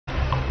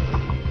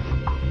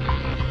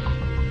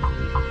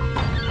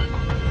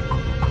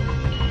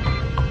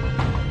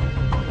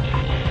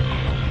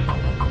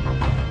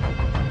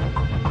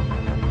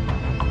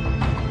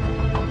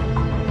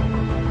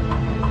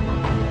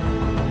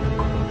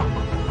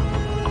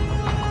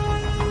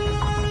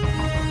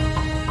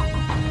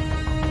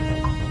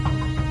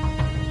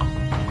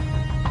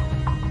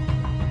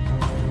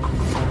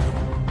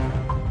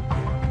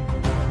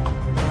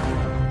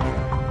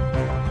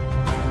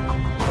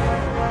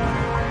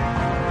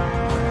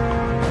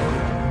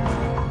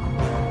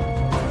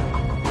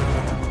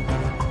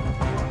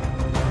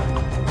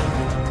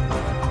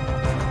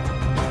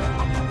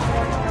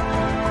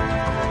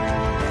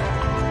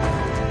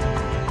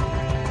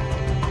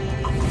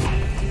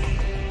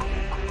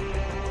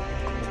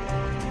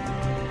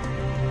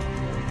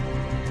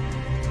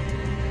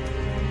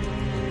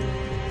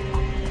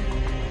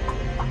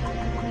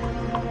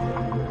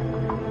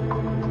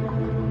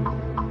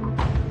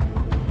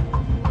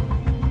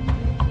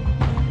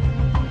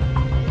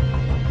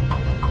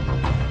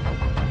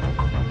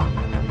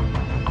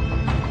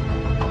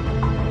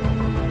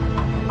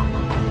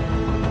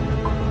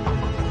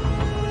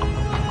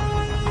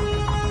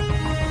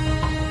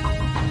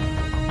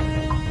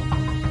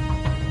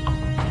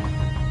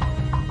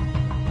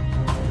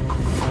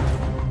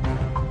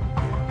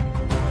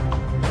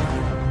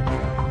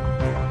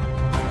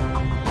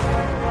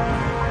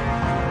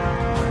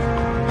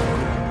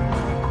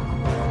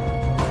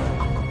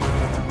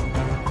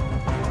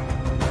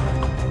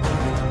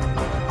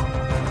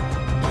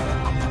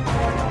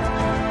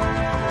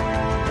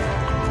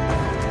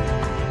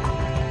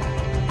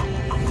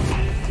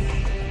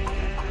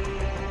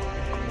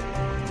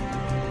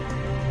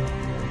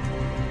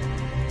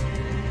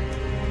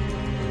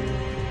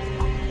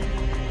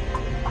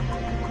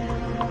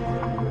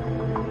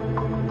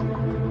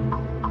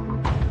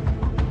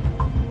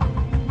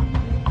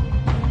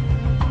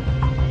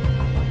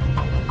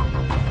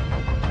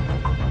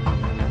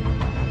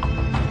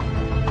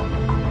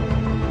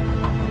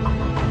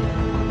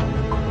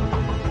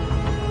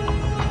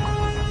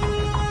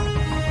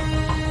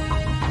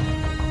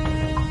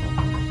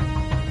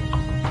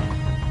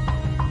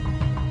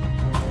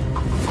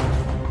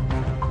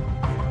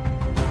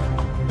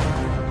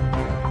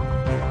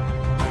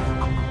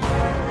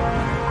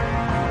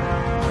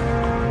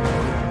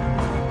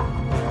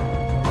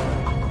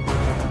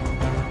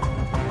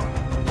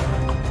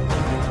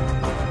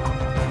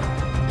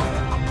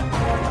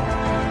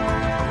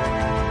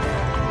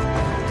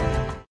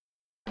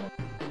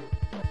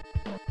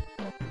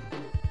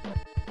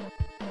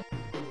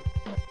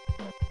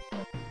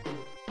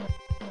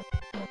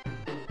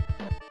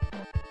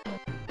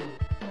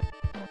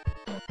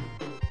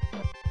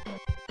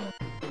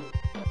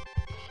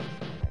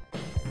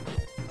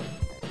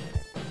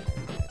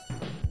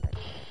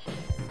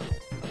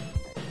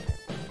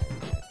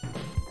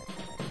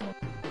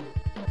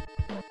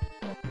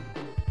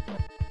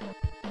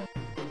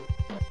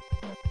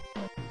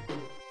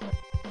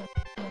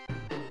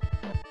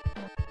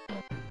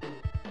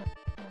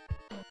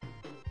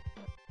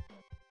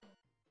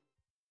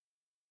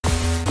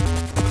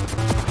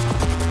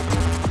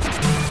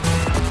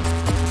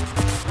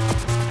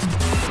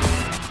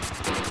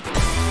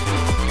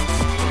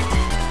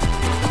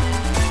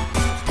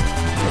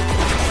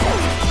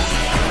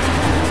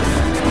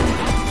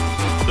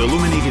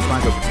illuminated by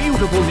the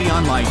beautiful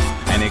neon light,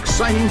 an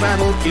exciting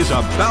battle is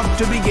about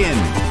to begin.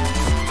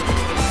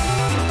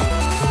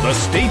 The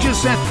stage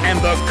is set and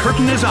the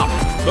curtain is up.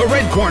 The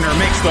red corner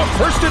makes the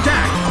first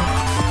attack.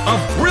 A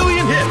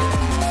brilliant hit.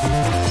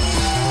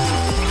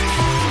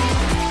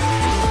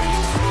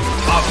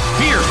 A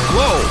fierce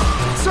blow.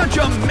 Such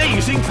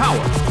amazing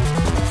power.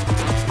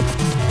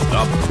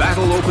 The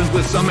battle opened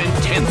with some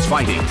intense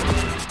fighting.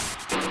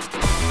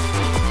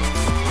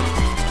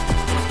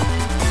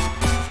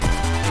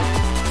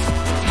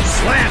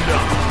 Slammed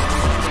him.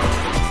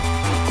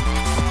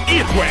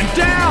 It went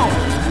down.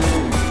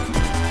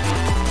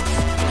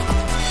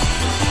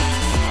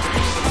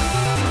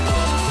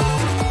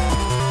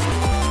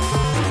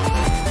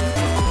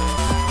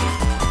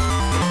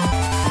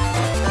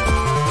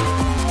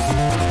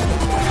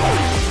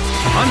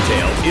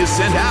 Huntail is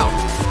sent out.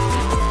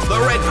 The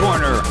red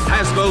corner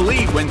has the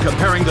lead when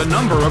comparing the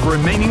number of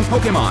remaining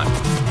Pokémon,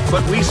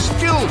 but we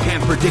still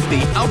can't predict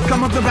the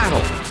outcome of the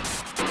battle.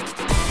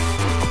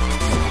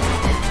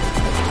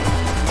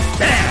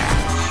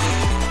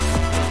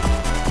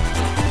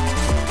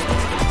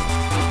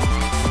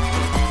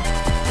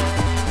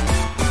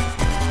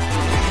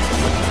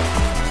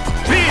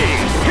 Big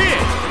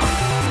hit!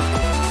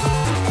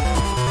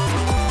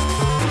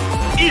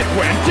 It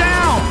went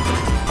down!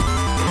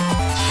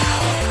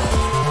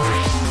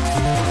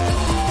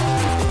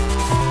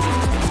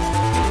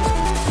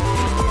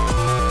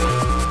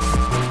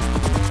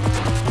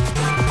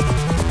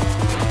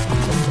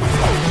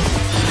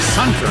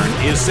 Sunkern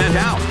is sent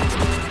out.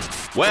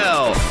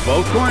 Well,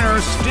 both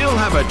corners still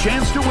have a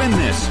chance to win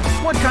this.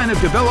 What kind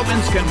of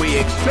developments can we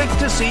expect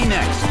to see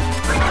next?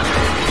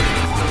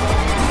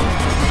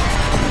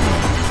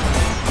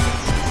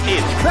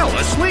 It fell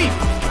asleep.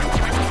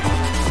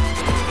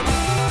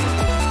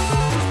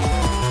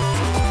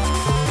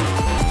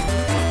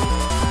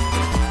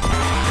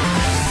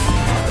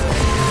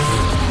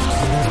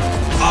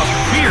 A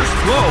fierce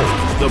blow.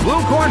 The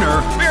blue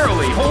corner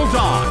barely holds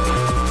on.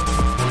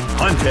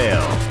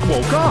 Huntail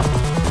woke up.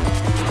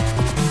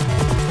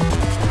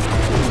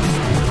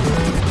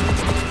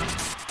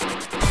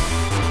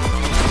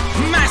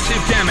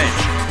 Massive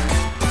damage.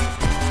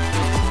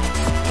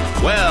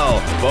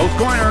 Well, both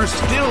corners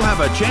still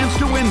have a chance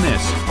to win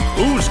this.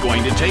 Who's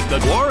going to take the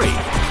glory?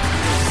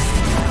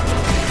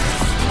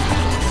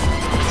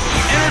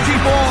 Energy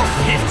ball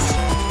hits.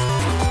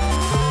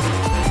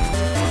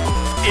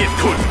 It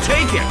couldn't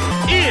take it.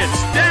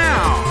 It's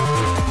down.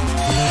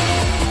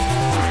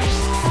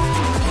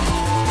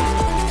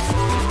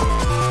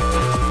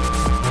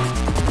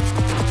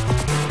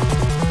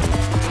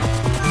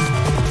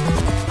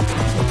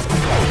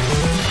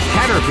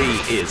 Caterpie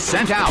is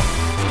sent out.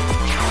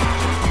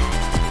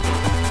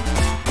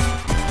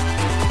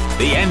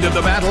 The end of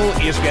the battle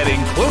is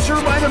getting closer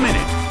by the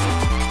minute.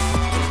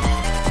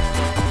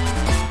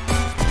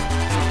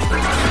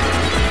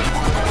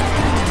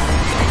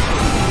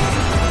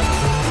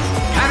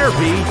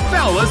 Caterpie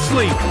fell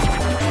asleep.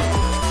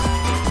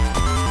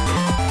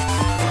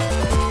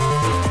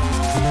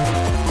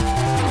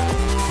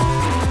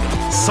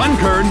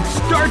 Sunkern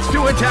starts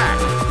to attack.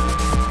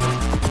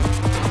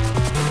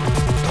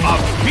 A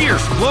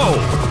fierce blow.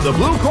 The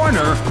blue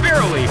corner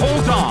barely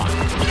holds on.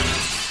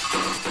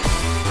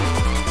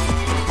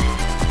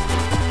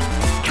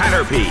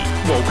 Caterpie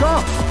woke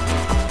up.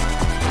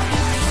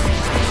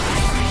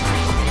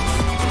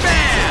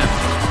 Bam!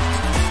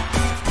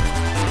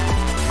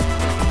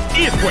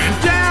 It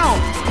went down.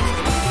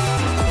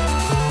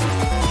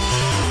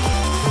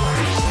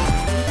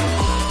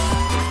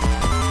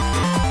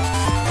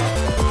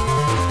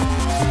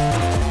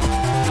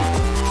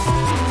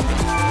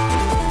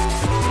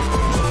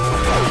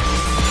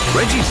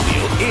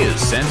 Registeel is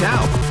sent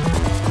out.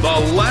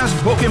 The last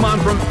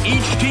Pokémon from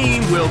each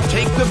team will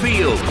take the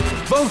field.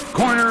 Both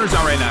corners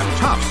are in a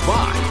tough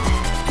spot.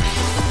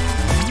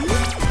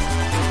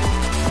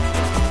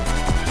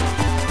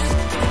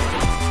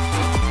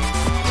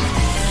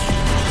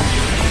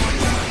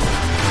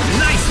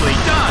 Nicely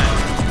done!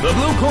 The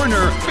blue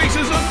corner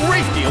faces a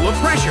great deal of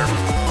pressure.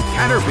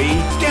 Caterpie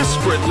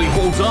desperately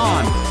holds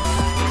on.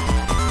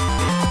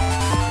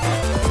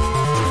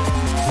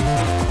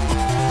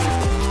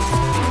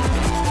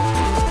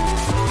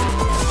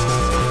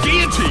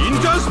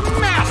 Does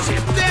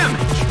massive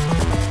damage.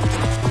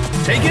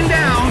 Taken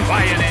down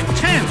by an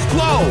intense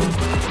blow.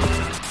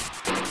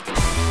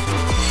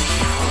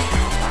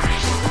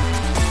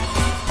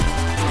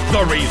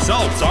 The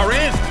results are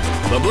in.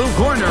 The blue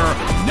corner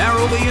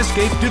narrowly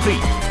escaped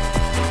defeat.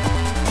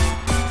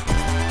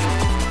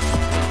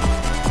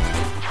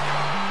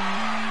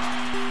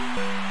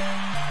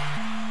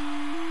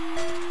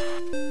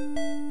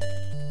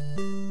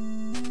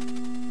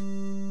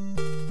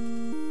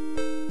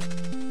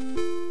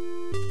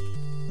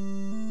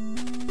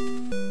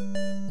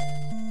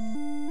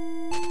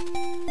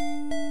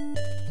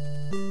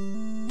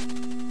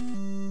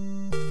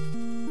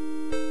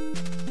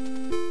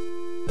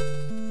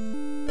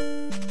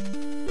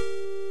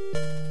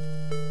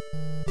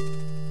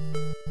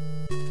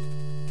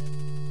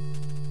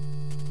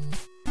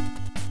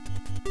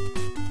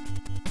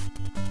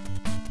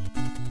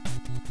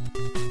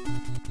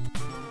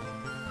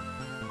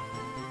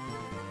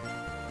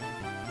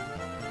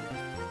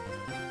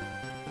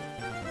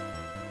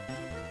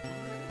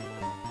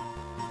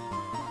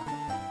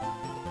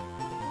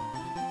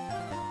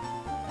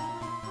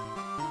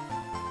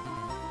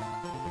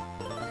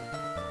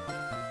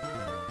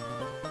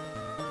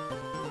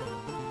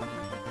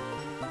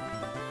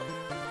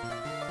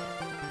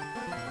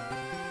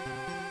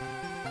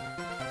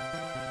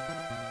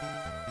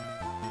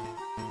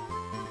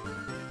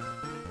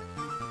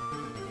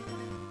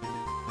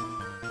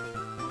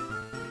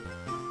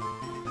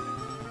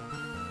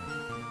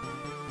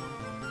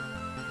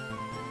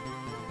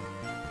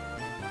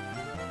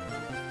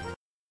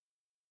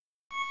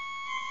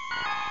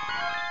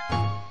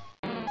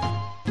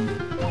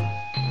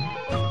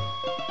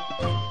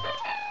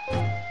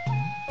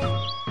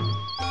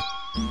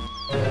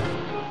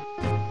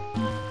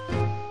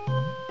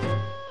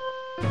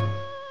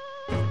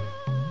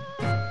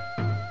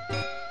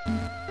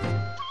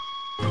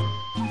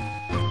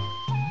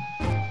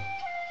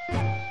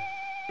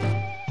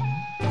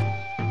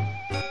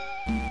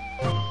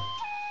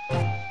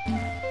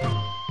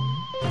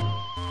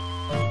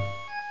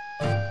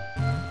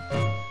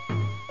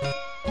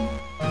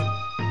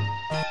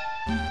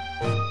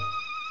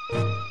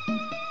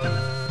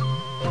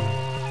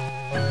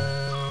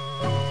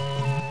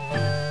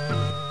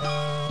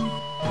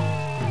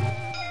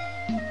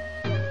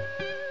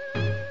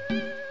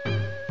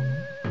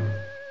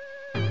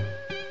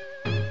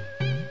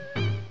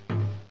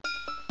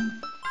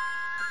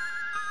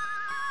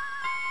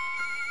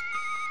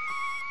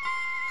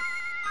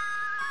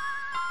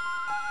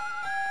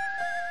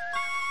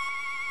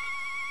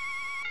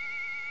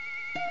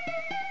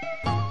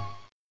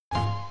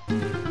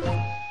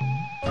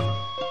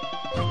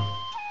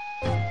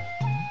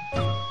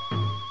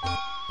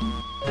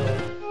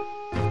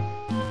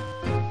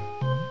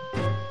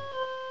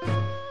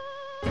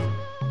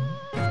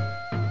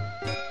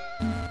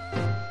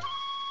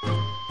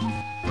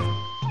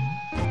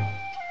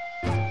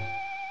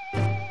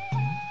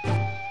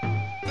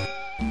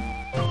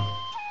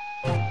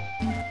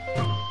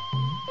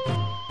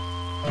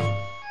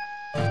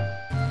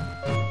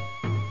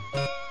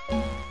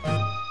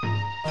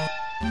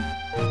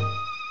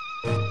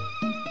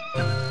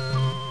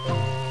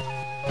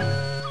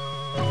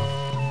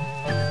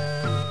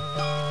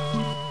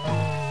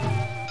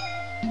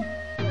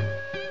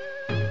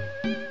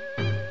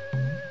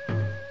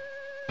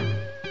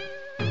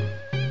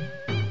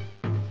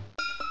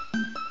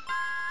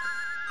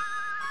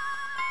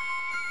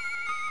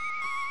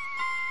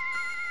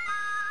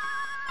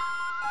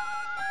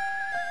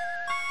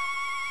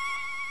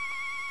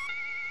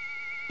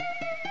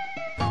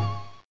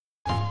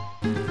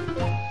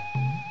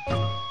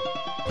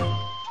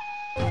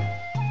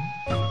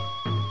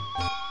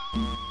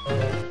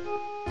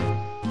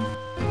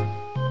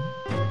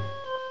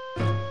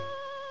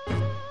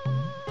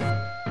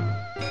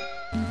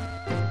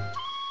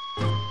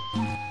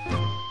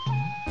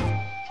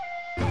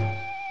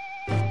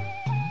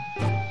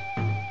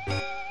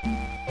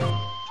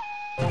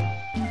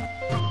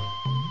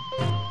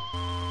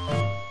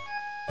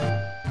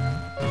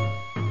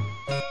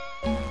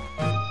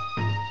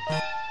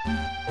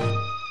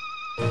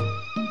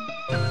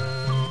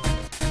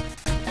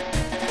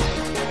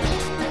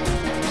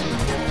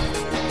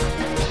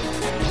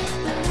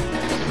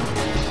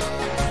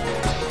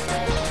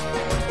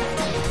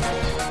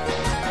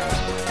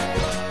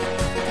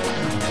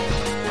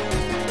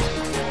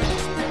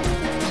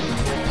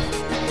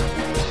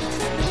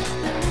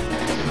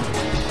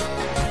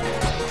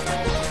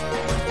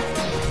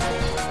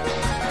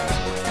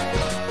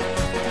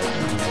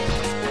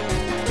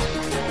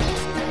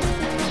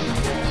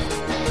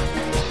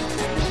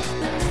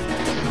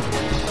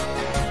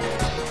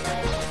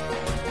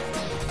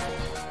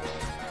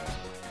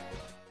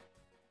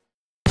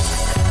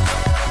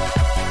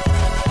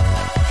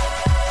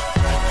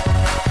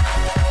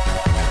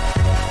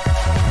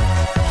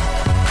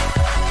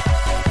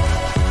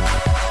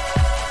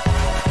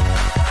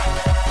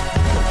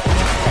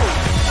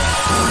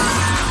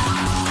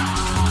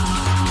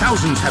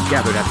 Thousands have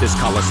gathered at this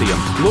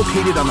Coliseum,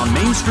 located on the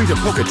main street of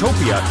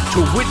Poketopia, to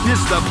witness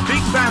the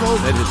big battle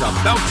that is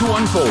about to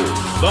unfold.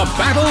 The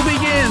battle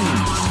begins!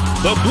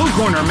 The blue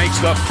corner makes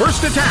the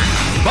first attack,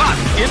 but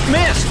it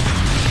missed!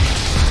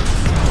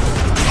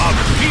 A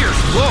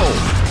fierce blow!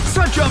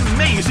 Such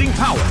amazing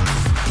power!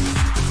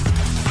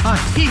 A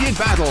heated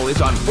battle is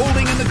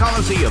unfolding in the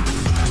Coliseum.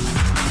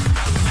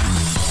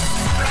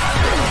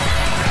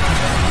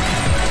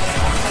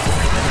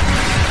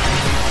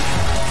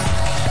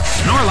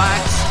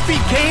 Snorlax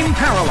became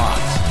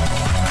paralyzed.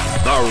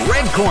 The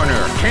red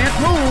corner can't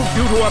move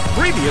due to a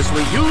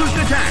previously used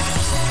attack.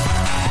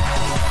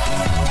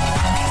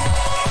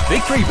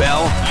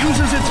 Victreebel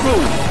uses its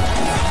move.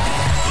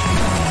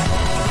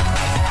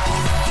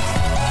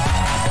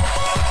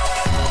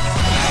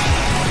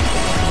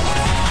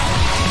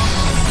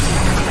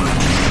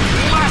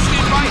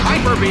 Blasted by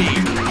Hyper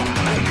Beam.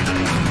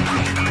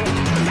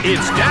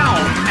 It's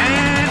down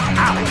and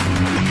out.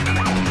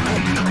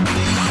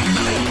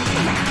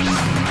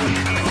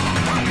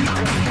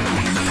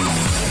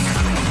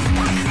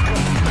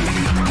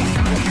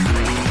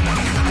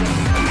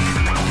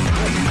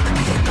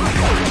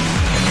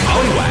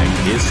 Poliwag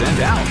is sent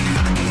out.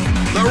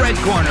 The red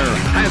corner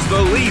has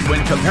the lead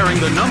when comparing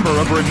the number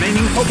of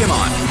remaining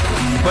Pokémon,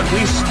 but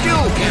we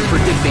still can't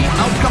predict the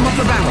outcome of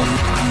the battle.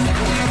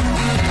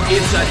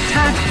 Its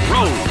attack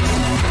rose.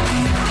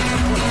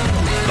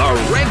 The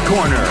red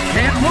corner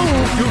can't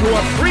move due to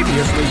a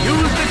previously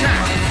used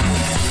attack.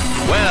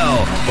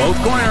 Well, both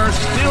corners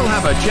still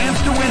have a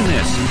chance to win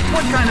this.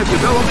 What kind of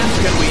developments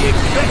can we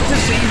expect to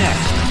see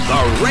next?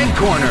 The red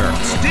corner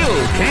still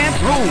can't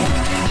move.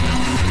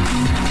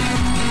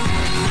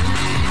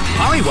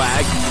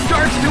 Poliwag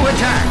starts to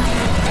attack.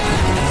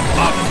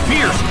 A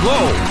fierce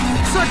blow.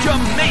 Such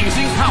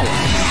amazing power.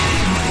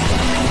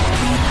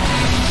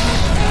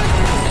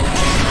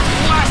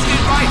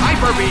 Blasted by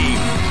Hyper Beam.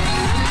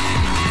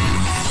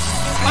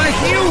 A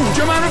huge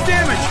amount of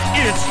damage.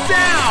 It's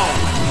down.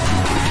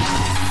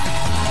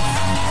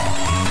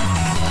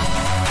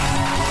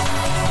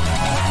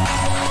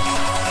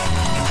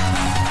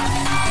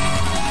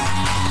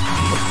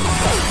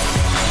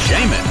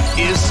 Shaymin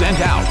is sent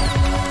out.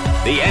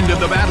 The end of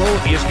the battle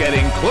is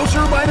getting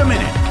closer by the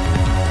minute.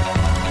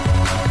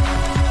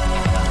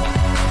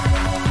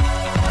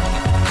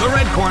 The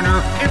red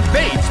corner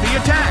evades the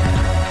attack.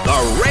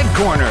 The red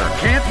corner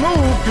can't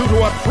move due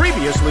to a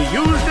previously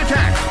used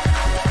attack.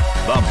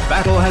 The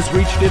battle has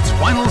reached its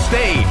final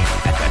stage,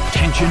 and the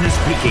tension is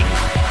peaking.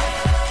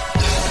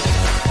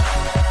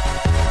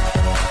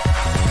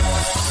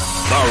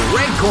 The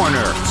red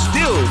corner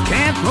still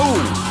can't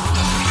move.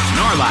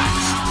 Snorlax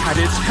had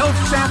its health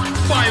sapped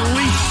by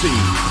Leaf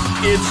Seed.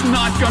 It's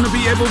not going to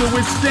be able to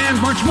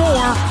withstand much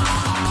more.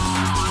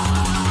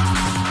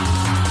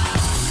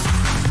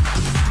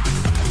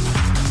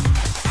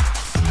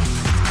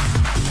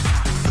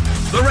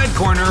 The red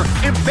corner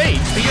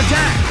evades the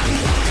attack.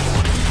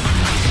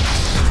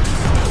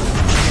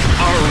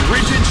 A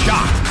rigid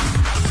shot.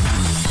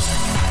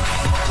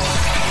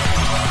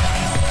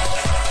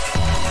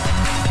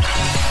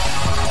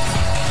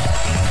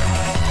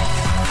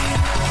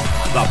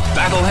 The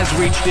battle has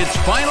reached its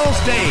final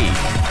stage.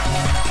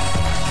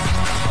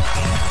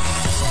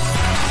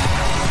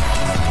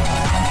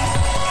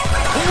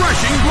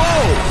 Rushing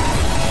blow!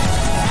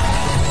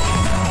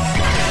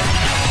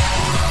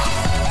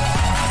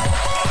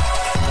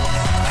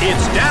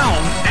 It's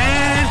down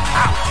and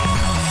out!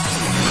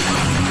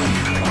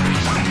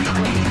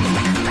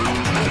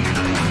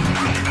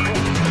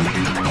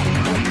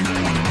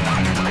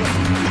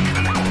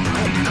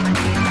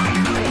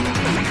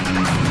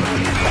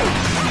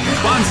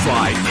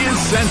 Bonsly is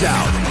sent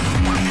out.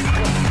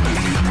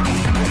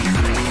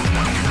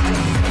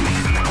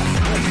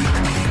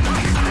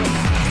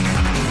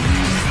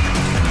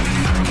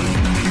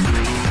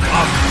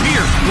 A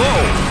fierce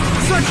blow!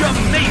 Such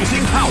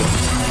amazing power!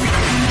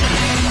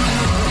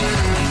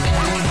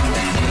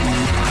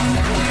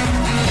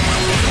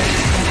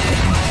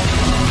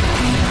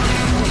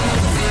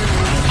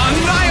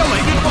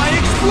 Annihilated by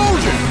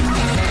explosion!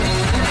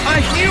 A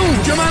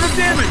huge amount of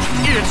damage!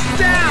 It's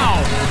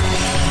down!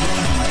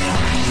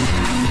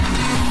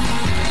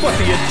 But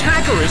the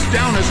attacker is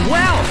down as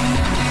well!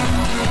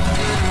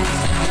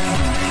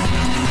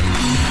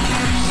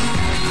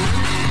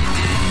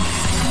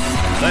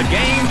 The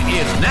game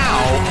is now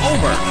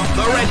over.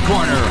 The red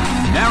corner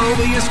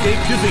narrowly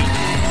escaped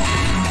defeat.